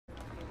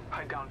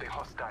down the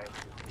hostile.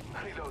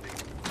 Reloading.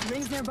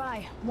 Rings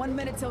nearby. 1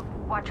 minute till.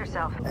 Watch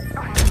yourself.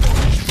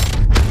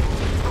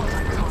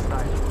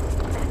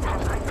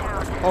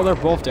 Oh, they're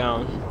both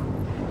down.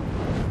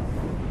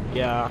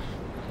 Yeah.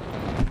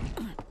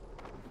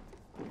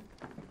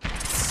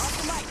 Off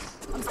the mic.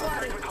 I'm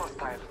spotted.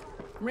 Hostile.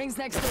 Rings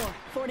next door.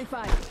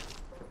 45.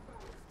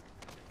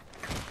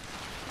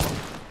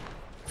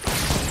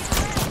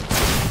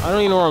 I don't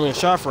even know where I'm getting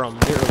shot from.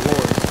 Dear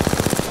Lord.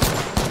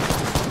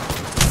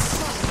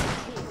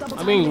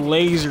 I'm being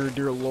lasered,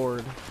 dear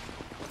Lord.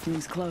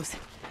 Rings close.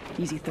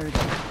 Easy third.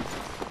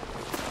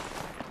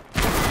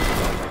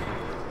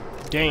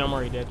 Dang, I'm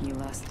already dead. You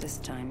lost this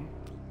time.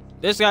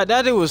 This guy,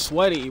 that dude was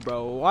sweaty,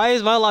 bro. Why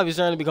is my lobby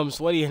starting to become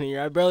sweaty in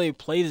here? I barely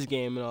play this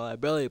game and all. I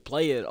barely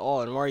play it at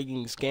all, and I'm already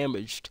getting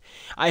scambaged.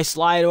 I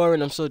slide over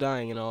and I'm still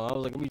dying, you know. I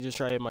was like, let me just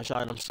try to hit my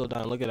shot and I'm still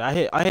dying. Look at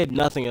that. I hit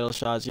nothing of those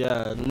shots.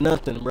 Yeah,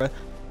 nothing, bro.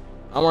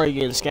 I'm already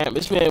getting scammed.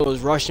 This man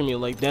was rushing me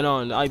like dead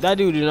on. Like that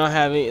dude did not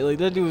have any. Like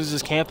that dude was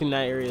just camping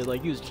that area.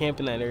 Like he was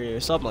camping that area or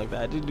something like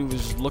that. This dude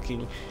was just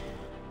looking.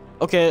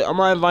 Okay, I'm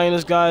not inviting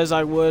this guy as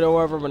I would or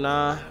whatever, but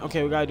nah.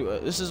 Okay, we gotta do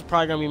it. This is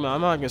probably gonna be my.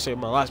 I'm not gonna say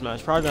my last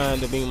match. Probably gonna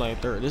end up being my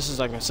third. This is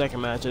like my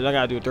second match. And I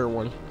gotta do a third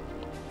one.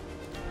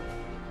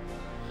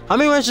 How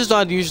many matches do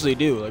I usually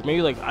do? Like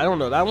maybe like I don't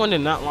know. That one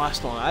did not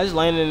last long. I just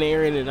landed in the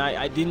area and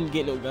I didn't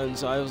get no guns.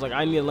 So I was like,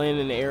 I need to land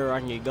in the area where I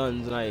can get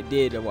guns, and I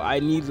did. I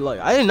need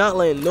like I did not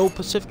land in no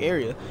Pacific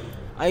area.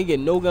 I didn't get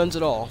no guns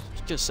at all.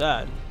 It's just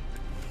sad.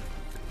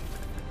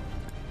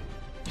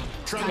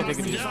 I think I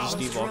could use the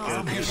Steve Ball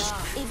characters.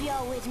 If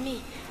you're with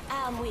me,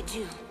 I'm with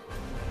you.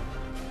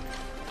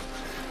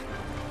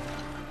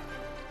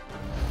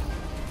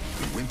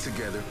 We win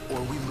together or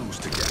we lose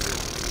together.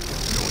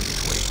 No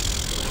which way.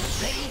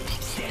 Ready,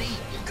 steady,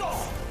 go!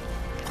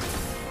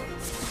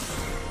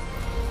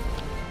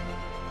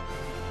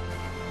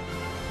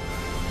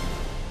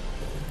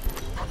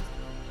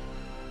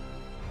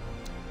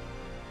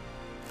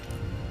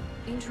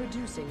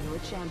 Introducing your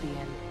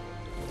champion.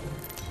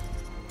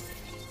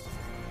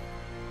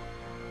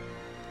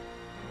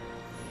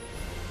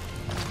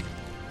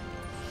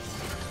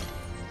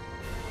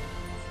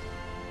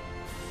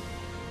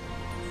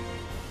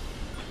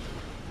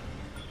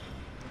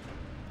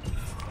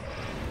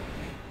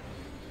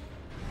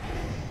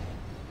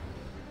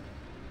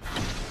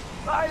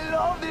 I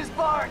love this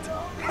part!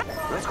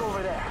 Let's go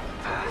over there.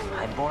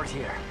 I'm bored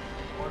here.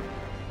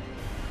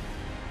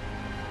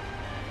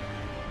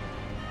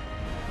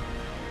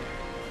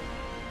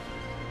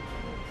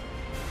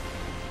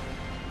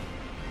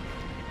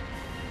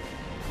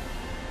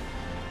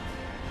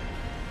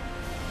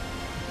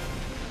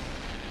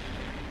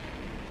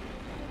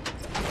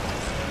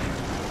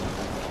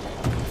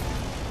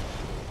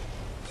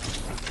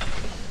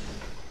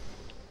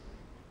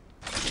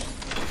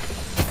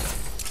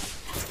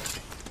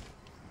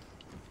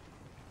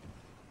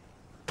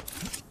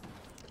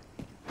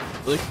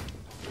 Really?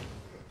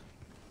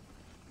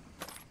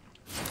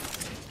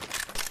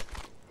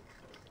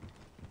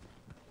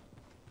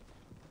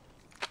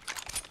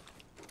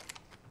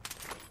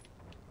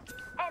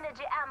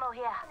 Energy ammo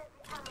here.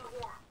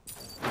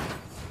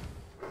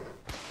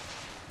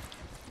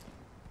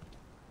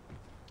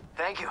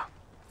 Thank you.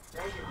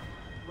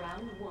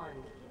 Round one.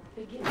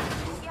 Begin.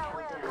 You're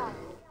welcome.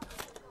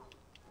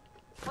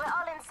 We're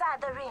all inside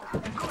the ring.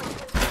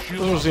 Good.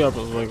 Let's see what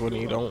happens like when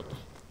you don't.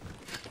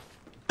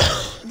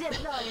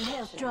 Deploying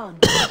health drone.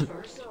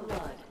 First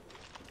blood.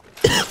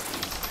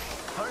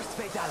 First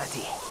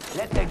fatality.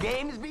 Let the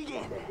games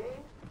begin.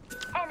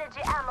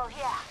 Energy ammo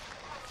here.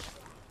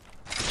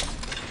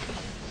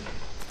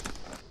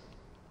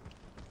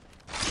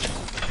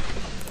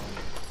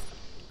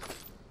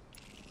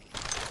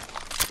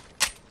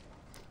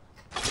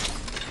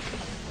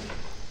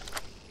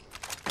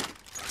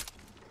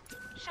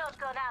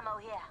 Shotgun ammo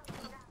here.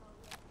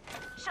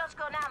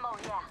 Shotgun ammo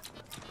here.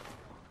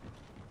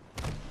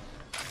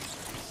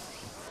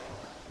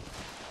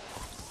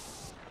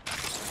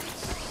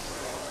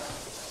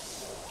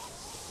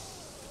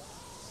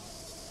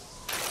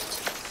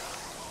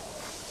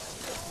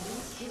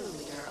 Kill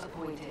leader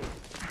appointed.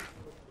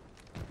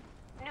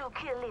 New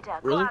kill leader.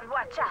 Really? Go on,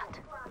 watch out.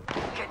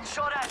 Getting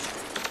shot at.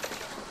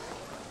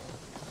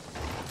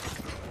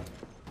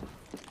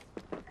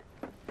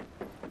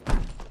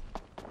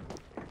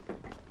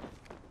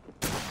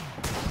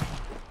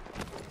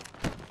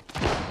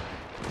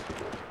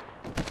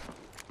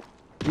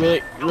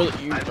 Really,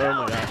 you, oh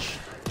my gosh.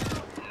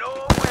 No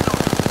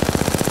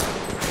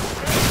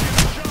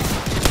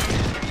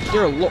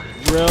You're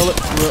really.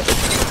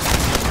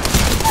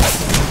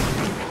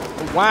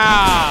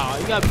 Wow,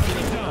 you gotta be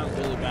kidding me. I'm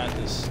really bad at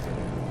this.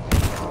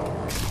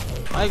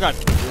 I got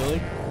really.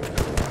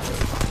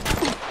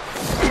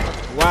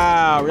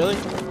 Wow, really?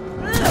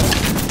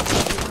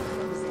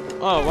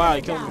 Oh wow,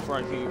 he killed me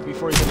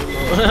before he could even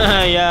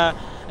yeah.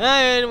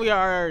 And we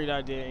are already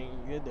not doing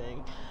good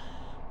thing.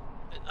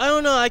 I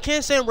don't know. I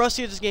can't say I'm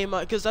rusty at this game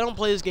because I don't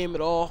play this game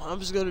at all. I'm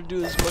just gonna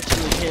do as much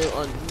as I can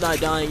on not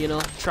dying, you know.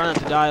 Try not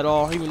to die at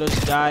all, even though she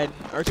died.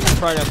 Our team is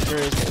probably not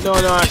curious. No,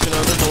 actually,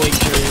 no. There's no way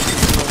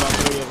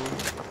curious.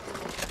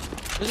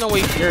 There's no way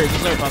you can carry.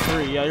 There's only about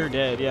 3. Yeah, you're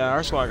dead. Yeah,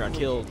 our squad got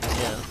killed.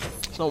 Yeah.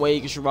 There's no way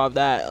you can survive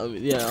that.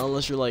 Yeah,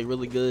 unless you're like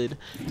really good.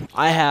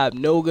 I have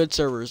no good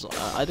servers.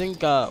 I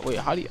think, wait,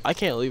 how do you, I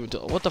can't leave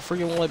until, what the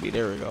freaking won't let me?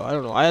 There we go. I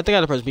don't know. I think I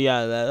had to press B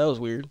out of that. That was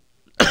weird.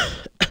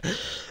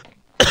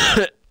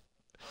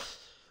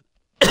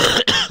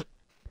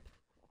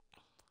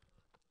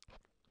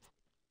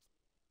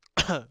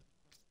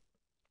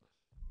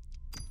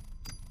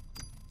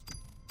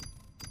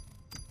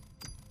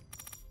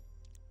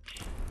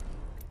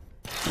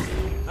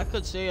 I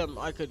could say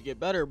I could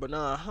get better, but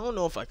nah, I don't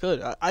know if I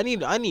could. I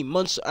need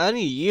months, I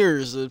need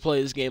years to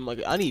play this game.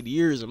 Like I need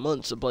years and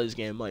months to play this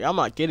game. Like I'm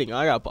not kidding.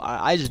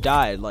 I just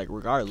died. Like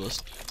regardless.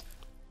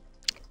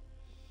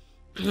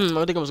 I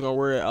think I was gonna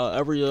wear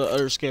every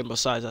other skin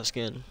besides that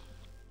skin.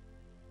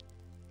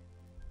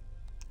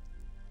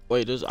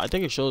 Wait, I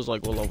think it shows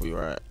like what level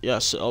you're at.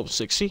 Yes, oh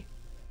 60.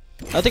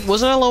 I think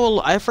wasn't that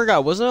level? I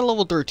forgot. Wasn't that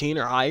level 13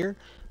 or higher?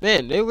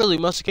 Man, they really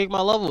must have kicked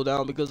my level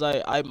down because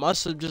I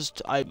must have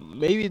just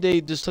maybe they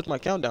just took my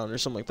count down or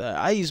something like that.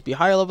 I used to be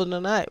higher level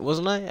than that,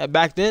 wasn't I?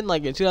 Back then,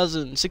 like in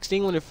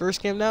 2016 when it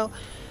first came out,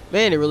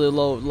 man, it really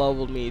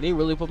leveled me. They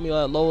really put me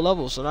at low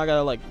level, so now I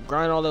gotta like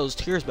grind all those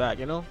tiers back,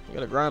 you know? I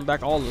gotta grind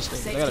back all those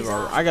things.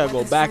 I gotta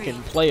go back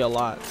and play a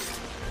lot.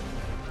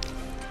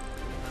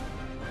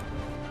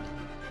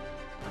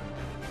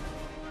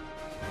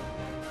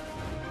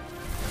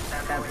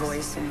 That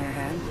voice in your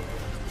head.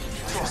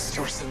 Trust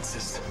your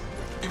senses.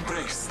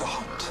 Embrace the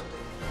hunt.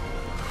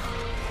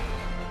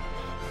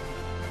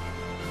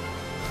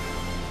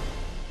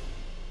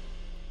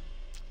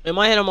 In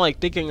my head, I'm like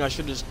thinking I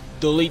should just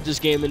delete this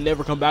game and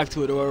never come back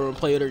to it, or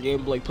play other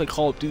game, like play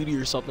Call of Duty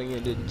or something,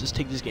 and then just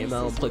take this game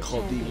out and play Call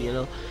of Duty. You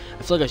know,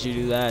 I feel like I should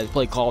do that,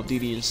 play Call of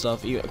Duty and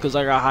stuff, because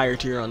I got higher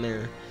tier on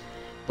there.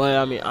 But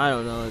I mean, I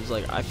don't know. It's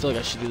like I feel like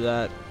I should do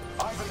that.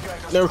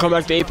 Never come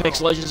back to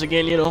Apex Legends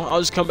again. You know, I'll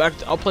just come back.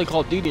 I'll play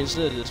Call of Duty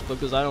instead of this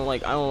because I don't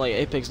like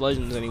Apex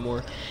Legends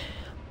anymore.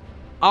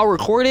 I'll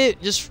record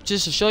it just to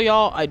show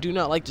y'all I do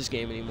not like this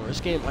game anymore. This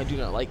game I do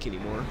not like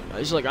anymore. I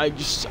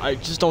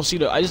just don't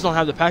see I just don't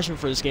have the passion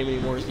for this game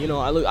anymore. You know,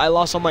 I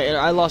lost all my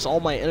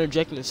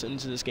interjectness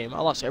into this game. I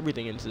lost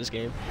everything into this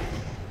game.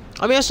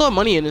 I mean, I still have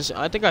money in this.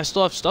 I think I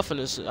still have stuff in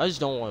this. I just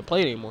don't want to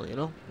play it anymore. You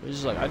know, it's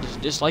just like I just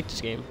dislike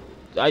this game.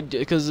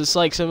 Because it's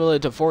like similar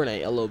to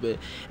Fortnite a little bit,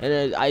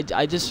 and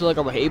I just feel like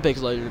I'm an Apex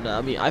Legend now.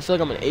 I mean, I feel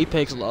like I'm an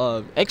Apex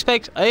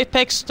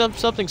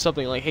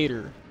something like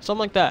hater, something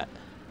like that.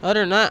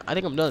 Other than that, I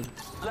think I'm done.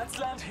 Let's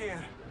land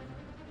here.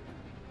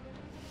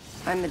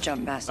 I'm the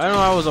jump master. I don't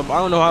know how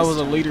I was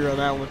a leader on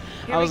that one.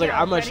 I was like,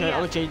 I'm gonna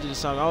change it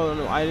this time. I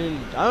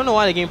don't know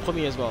why the game put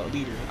me as a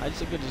leader. I just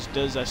think it just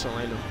does that so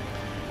random.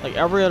 Like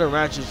every other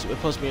match, it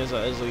puts me as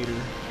a leader.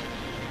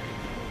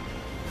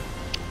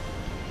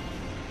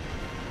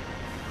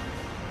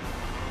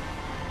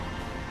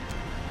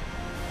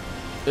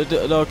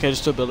 Okay,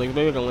 just two buildings.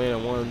 Maybe I can land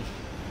on one.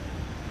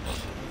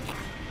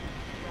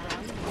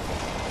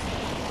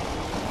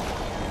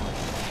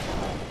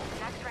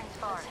 Next ring's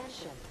far.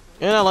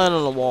 And I land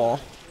on the wall.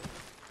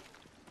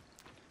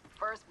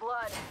 First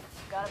blood.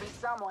 Gotta be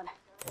someone.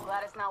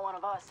 Glad it's not one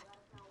of us.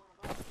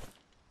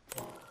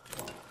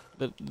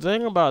 The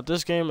thing about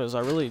this game is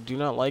I really do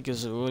not like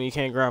is when you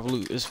can't grab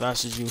loot as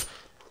fast as you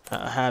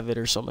have it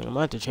or something. I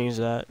might have to change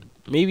that.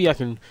 Maybe I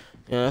can.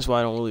 Yeah, that's why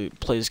I don't really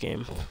play this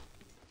game.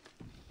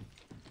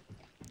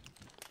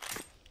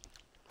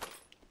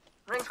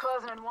 Ring's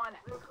closing in 1.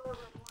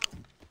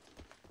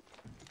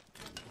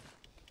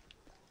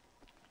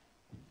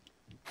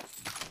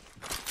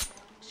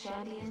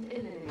 Champion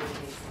eliminated.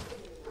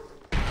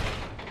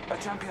 A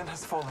champion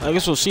has fallen. I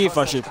guess we'll see if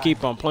I should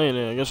keep on playing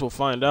it. I guess we'll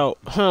find out.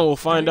 We'll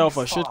find out if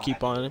I should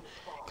keep on it.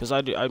 Cause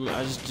I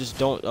just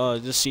don't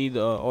just see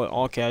the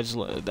okay. I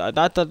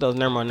thought that was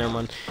never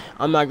mind.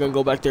 I'm not gonna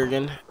go back there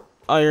again.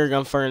 I hear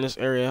gunfire in this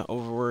area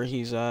over where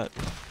he's at.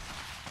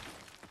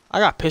 I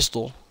got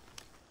pistol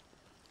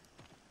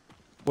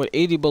with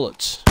 80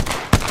 bullets.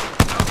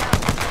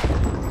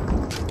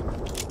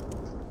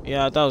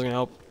 Yeah, I thought it was gonna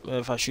help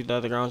if I shoot that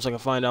at the ground so I can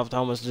find out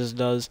how much this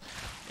does.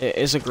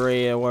 It's a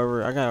gray,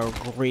 however. I got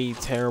a gray,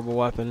 terrible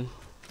weapon.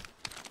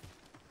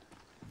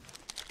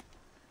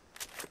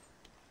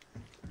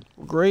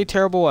 Gray,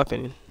 terrible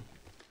weapon.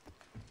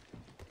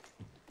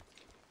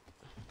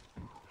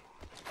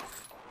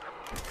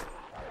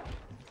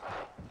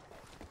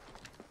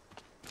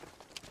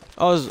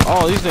 Oh,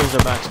 these things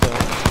are back still.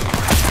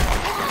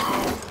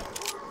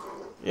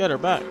 Yeah, they're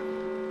back.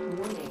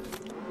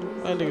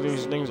 I think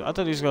these things. I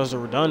thought these guys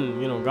were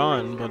done, you know,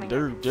 gone, but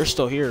they're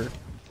still here.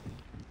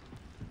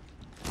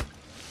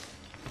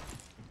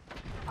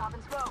 Pop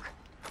and smoke.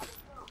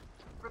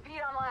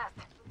 Repeat on last.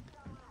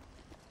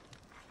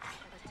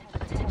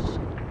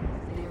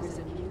 There is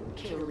a new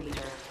kill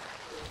leader.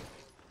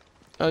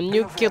 A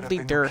new kill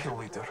leader. Kill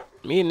leader.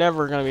 Me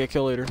never gonna be a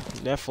kill leader.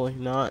 Definitely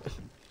not.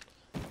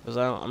 Cause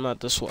I'm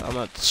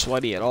not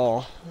sweaty at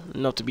all.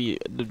 Enough to be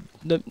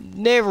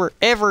never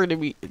ever to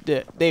be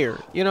there.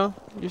 You know,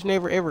 just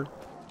never ever.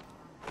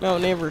 No,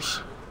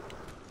 nevers.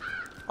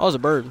 I was a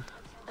bird.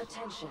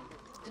 Attention.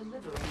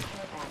 Delivering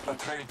care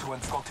package. A train to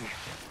Scotty.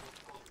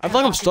 I feel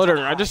like I'm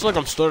stuttering. I just feel like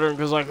I'm stuttering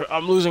because like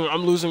I'm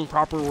losing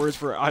proper words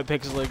for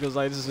iPixel because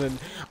I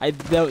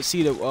don't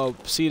see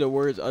the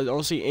words. I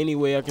don't see any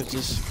way I can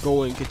just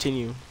go and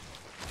continue.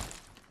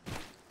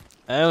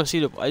 I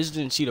just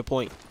didn't see the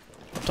point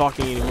of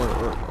talking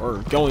anymore or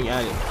going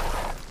at it.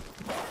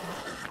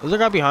 Is there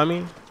a guy behind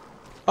me?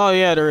 Oh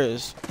yeah, there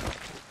is.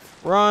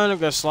 Run! I'm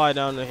gonna slide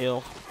down the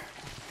hill.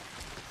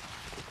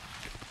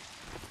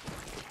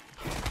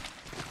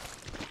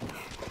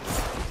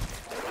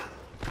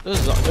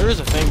 There is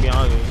a thing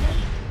behind me.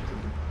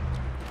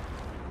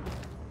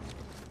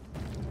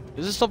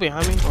 Is it still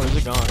behind me or is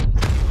it gone?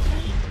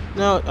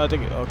 No, I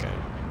think okay.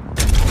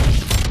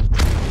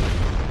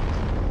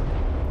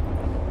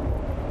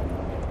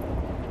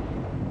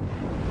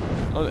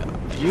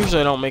 Usually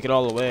I don't make it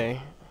all the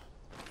way.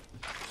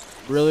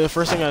 Really, the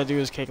first thing I do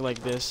is kick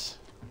like this.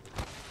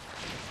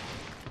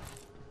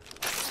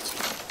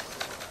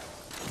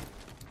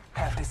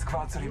 Half the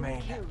squads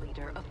remain. Kill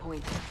leader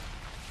appointed.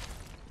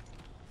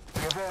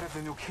 Be aware of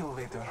the new kill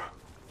leader.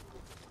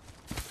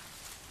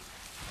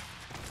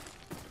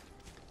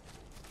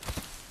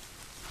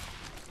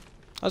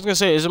 I was gonna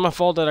say, is it my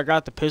fault that I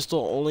got the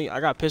pistol only? I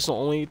got pistol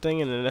only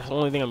thing, and then the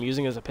only thing I'm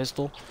using is a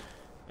pistol.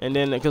 And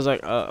then, because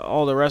like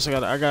all the rest,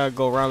 I gotta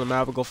go around the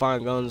map and go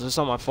find guns. It's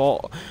not my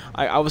fault.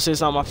 I would say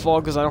it's not my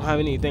fault because I don't have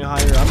anything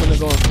higher. I'm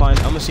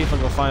gonna see if I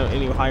can find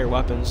any higher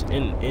weapons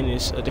in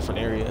this a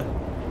different area.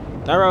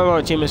 Not right with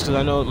my teammates because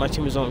I know my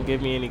teammates don't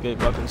give me any good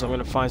weapons. I'm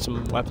gonna find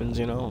some weapons.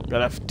 You know,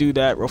 gotta do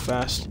that real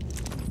fast.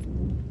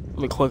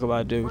 I'll be quick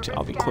about it, dude.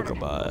 I'll be quick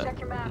about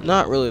it.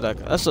 Not really that.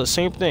 That's the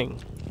same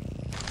thing.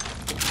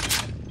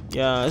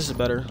 Yeah, this is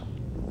better.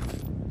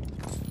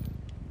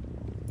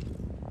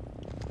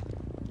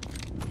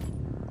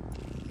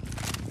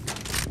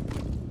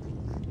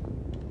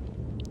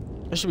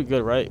 That should be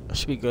good, right? That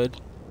should be good.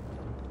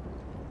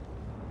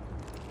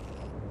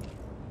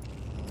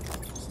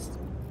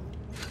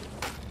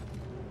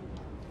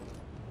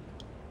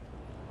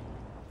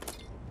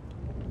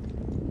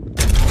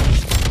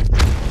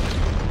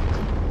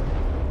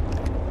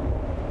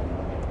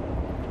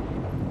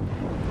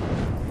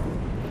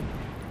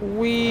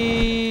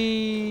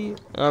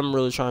 I'm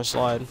really trying to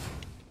slide.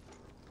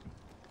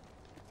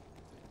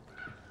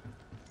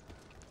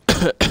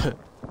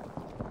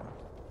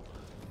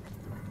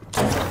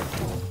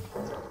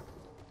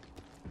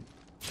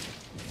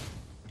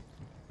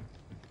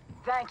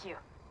 Thank you.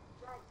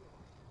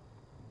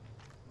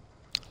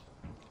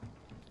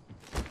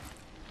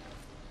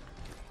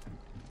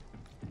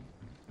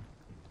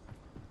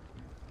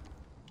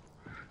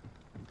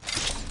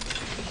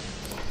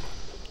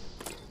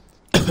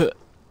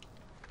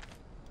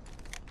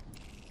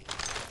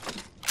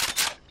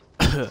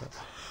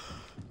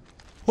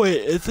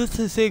 Wait, is this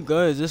the same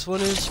gun as this one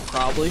is?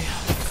 Probably.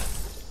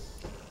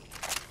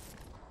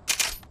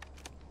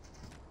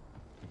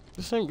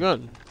 The same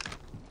gun.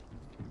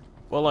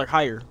 Well, like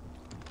higher.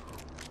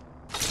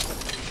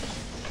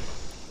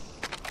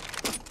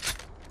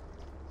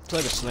 It's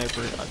like a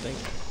sniper, I think.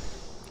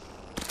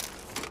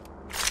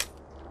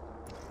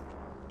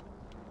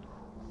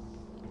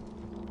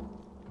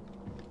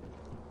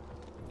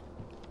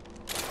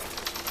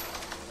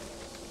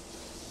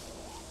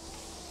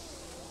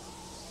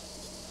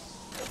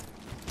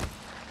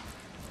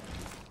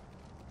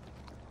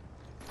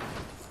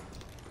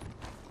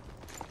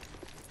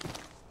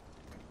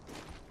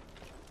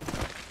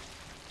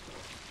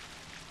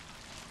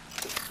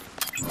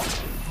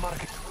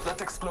 Mark it.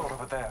 Let's explore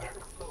over there.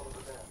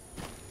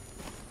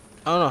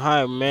 I don't know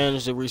how I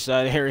managed to reach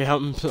that area.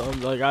 I'm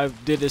like, I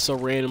did this so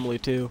randomly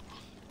too.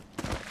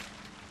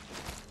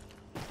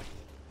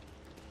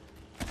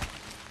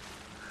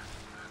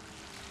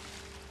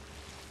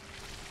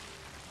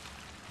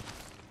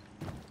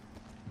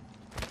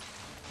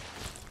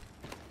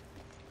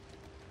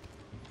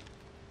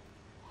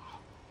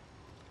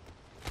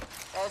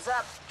 Heads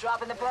up,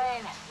 dropping the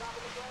plane.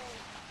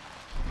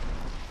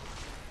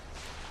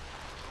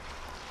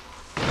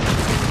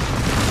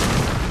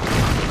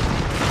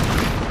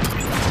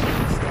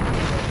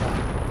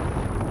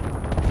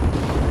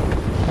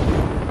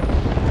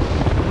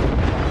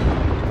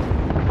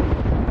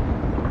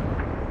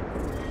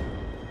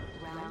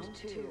 Round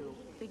 2.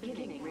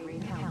 Beginning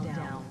ring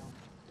countdown.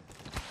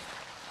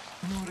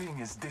 New ring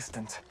is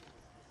distant.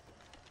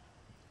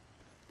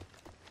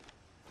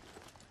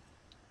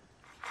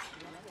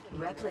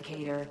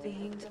 Replicator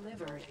being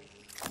delivered.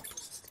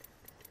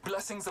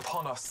 Blessings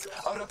upon us.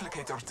 Our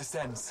replicator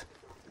descends.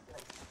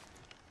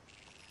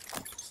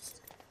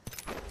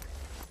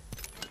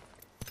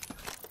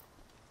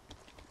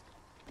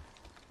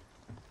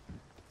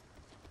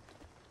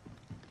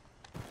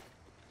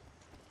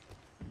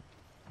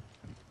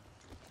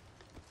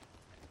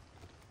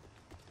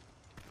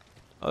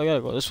 Oh, we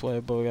gotta go this way,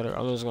 but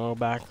I'm just gonna go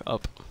back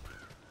up.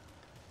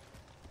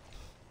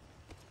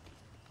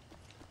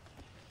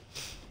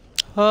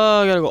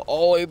 I gotta go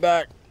all the way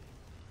back.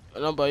 I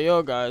don't know about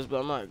y'all guys, but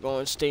I might go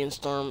and stay in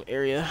storm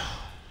area.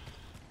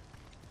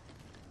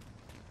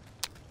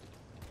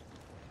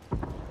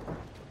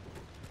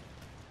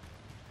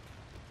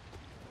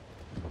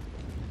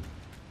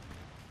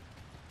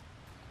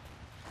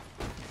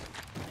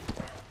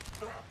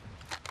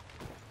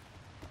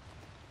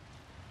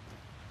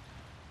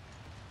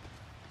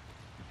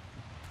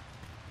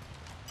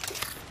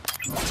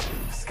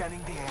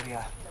 Scanning the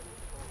area.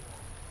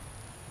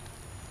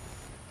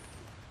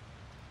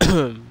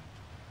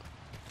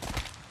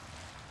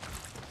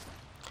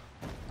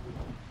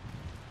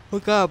 We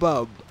got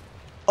about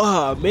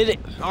a minute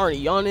already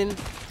yawning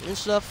and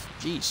stuff.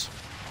 Jeez.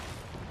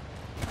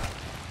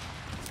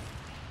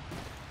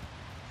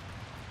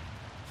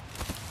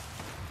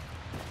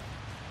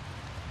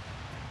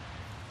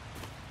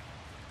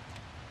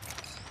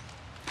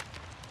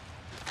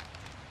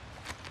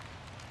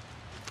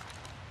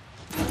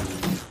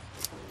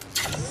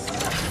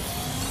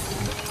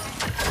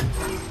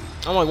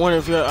 I'm like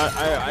wondering if you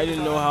I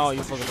didn't know how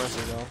you fucking press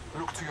it though.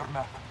 Look to your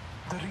map.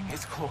 The ring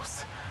is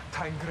close.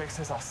 Time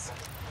graces us.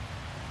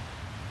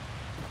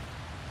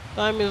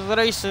 Time is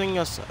racing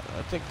us.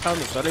 I think time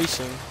is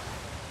racing.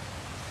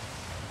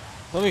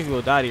 Let me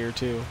people died here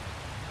too.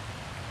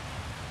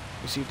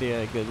 Let's see if they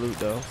had good loot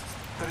though.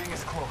 The ring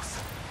is close.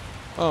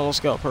 Oh,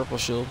 let's go purple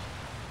shield.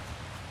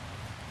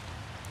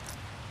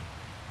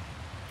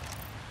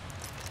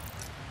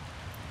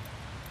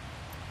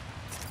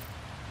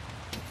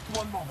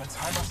 One moment,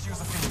 I must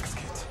use a Phoenix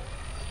kit.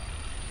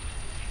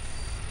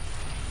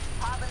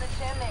 Pop in the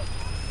chimney.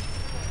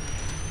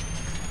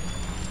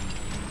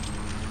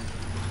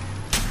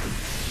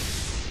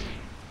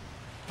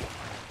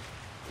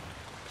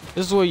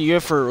 This is what you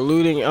get for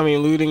looting. I mean,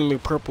 looting the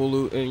purple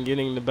loot and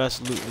getting the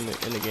best loot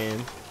in the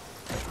game.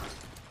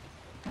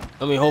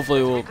 I mean,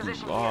 hopefully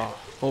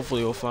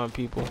we'll find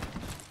people.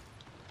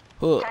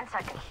 10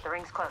 seconds. The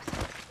ring's close.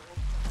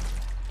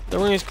 The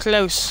ring is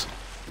close.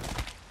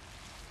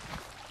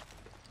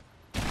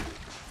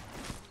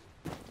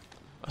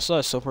 I saw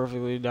it so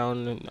perfectly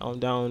down and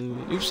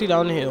down. You see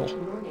down the hill.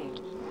 Warning.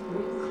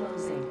 Ring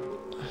closing.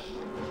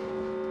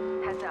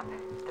 Heads up.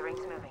 The ring's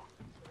moving.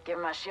 Give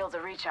my shields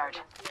a recharge.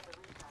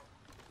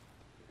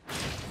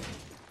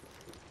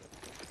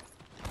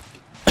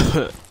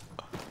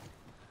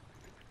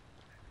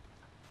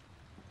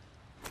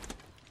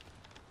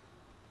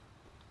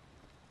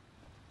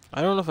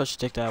 I don't know if I should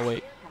take that.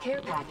 Wait.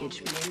 Care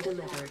package being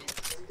delivered.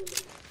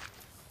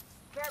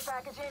 Care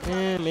package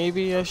in.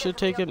 Maybe I should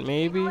take it.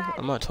 Maybe.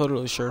 I'm not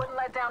totally sure. Wouldn't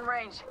let down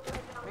range.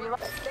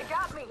 They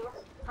got me.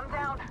 I'm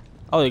down.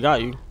 Oh, they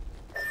got you.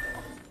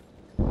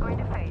 Going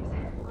to phase.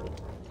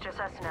 Just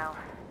us now.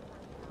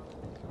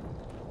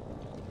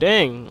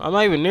 Dang, I'm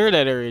not even near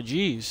that area.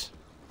 Jeez.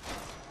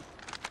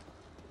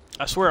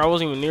 I swear I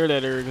wasn't even near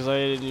that area because I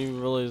didn't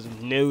even really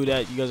know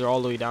that you guys are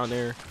all the way down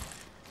there.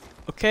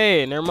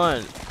 Okay, never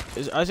mind.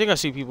 I think I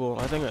see people.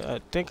 I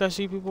think I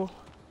see people.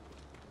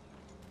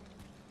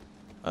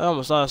 I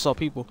almost thought I saw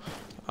people.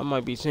 I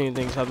might be seeing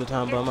things half the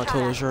time, but I'm not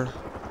totally sure.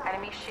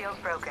 Enemy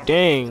shield broken.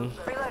 Dang.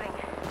 Reloading.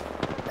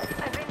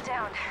 I've been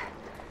down.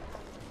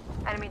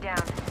 Enemy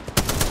down.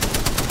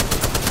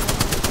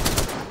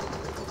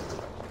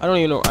 I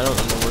don't know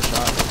where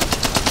shot.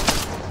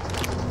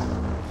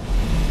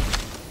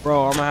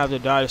 Bro, I'm gonna have to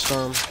die to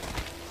storm.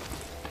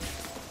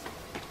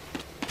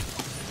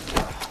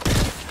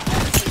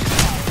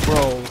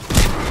 Bro.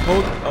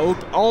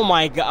 Oh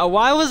my god.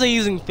 Why was I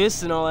using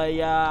fists and all that?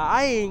 Yeah,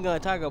 I ain't gonna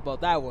talk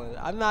about that one.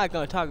 I'm not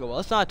gonna talk about.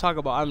 Let's not talk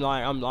about.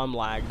 I'm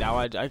lagged now.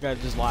 I got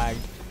just lagged.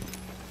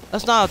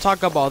 Let's not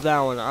talk about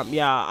that one.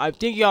 Yeah, I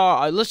think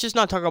y'all. Let's just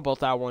not talk about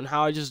that one.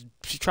 How I just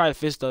try to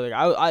fist the other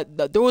guy.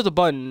 There was a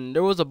button.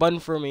 There was a button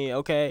for me.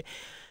 Okay.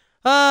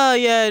 Yeah,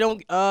 yeah,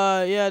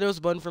 there was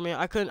a button for me.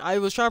 I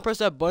was trying to press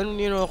that button,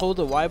 you know, hold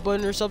the Y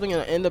button or something,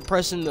 and I ended up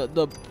pressing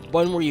the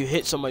button where you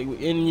hit somebody,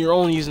 and you're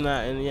only using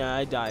that, and yeah,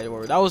 I died.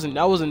 Or that was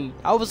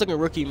like a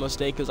rookie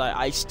mistake, because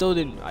I still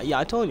didn't, yeah,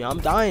 I told you, I'm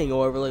dying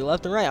over, like,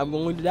 left and right, I'm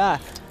going to die.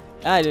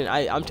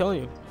 I'm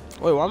telling you.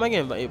 Wait, why am I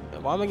getting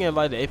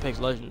invited to Apex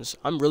Legends?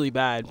 I'm really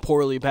bad,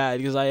 poorly bad,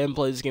 because I haven't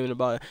played this game in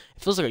about,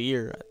 it feels like a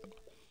year.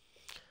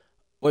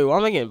 Wait, why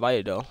am I getting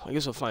invited, though? I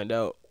guess we'll find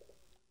out.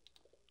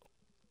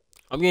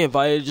 I'm getting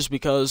invited just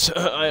because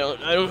I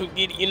don't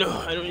get, you know,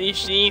 I don't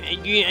understand. I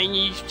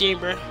understand,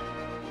 bro.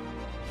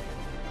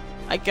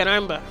 Ay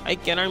caramba.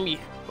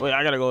 Wait,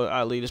 I gotta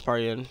go lead this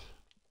party in.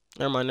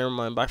 Never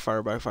mind.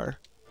 Backfire.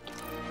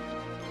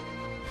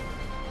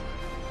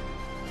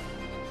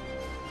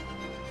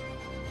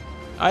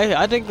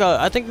 I think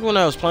when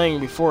I was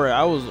playing before,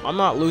 I'm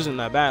not losing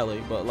that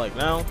badly, but like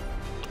now,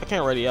 I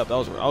can't ready up. That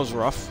was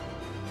rough.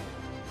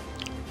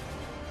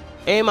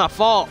 Ain't my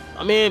fault.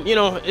 I mean, you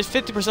know, it's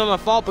 50% my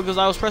fault because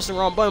I was pressing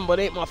the wrong button, but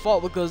it ain't my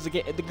fault because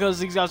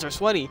these guys are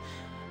sweaty,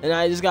 and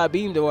I just got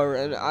beamed over,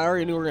 and I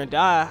already knew we were gonna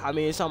die. I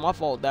mean, it's not my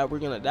fault that we're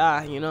gonna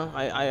die. You know,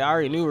 I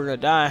already knew we were gonna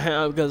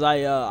die because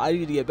I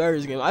need to get better at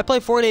this game. I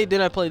played Fortnite,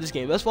 then I played this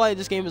game. That's why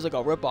this game is like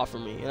a ripoff for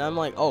me. And I'm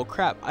like, oh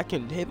crap, I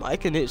can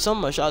hit some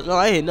of my shots. No,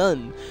 I hit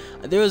none.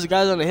 There was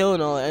guys on the hill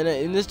and all,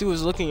 and this dude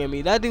was looking at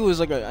me. That dude was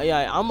like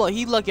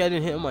he lucky I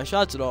didn't hit my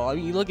shots at all. I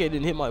mean, he lucky I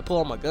didn't pull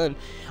out my gun.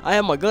 I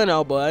had my gun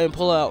out, but I didn't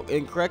pull it out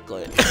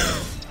incorrectly.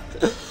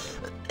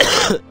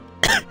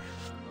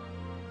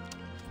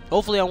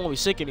 Hopefully I won't be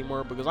sick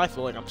anymore because I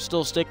feel like I'm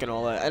still sick and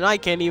all that, and I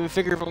can't even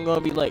figure if I'm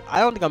gonna be like, I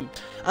don't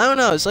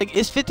know. It's like,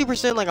 it's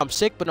 50% like I'm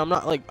sick, but I'm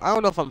not, like, I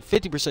don't know if I'm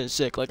 50%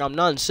 sick. Like, I'm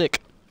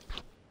non-sick.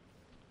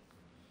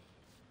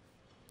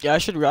 Yeah, I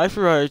should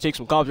probably take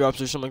some cop drops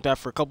or something like that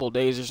for a couple of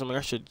days or something.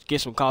 I should get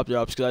some cop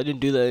drops because I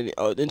didn't do that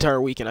the entire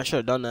weekend. I should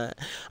have done that.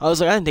 I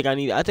was like, I didn't think I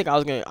needed. I thought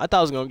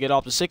I was gonna get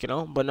off the sick,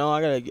 but no,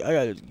 I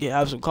gotta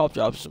have some cough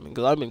drops or something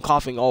because I've been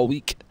coughing all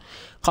week,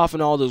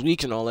 coughing all those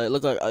weeks and all that.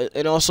 Look like,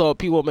 and also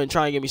people have been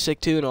trying to get me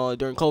sick too,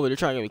 during COVID. They're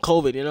trying to get me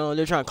COVID,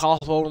 they're trying to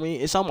cough over me.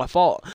 It's not my fault.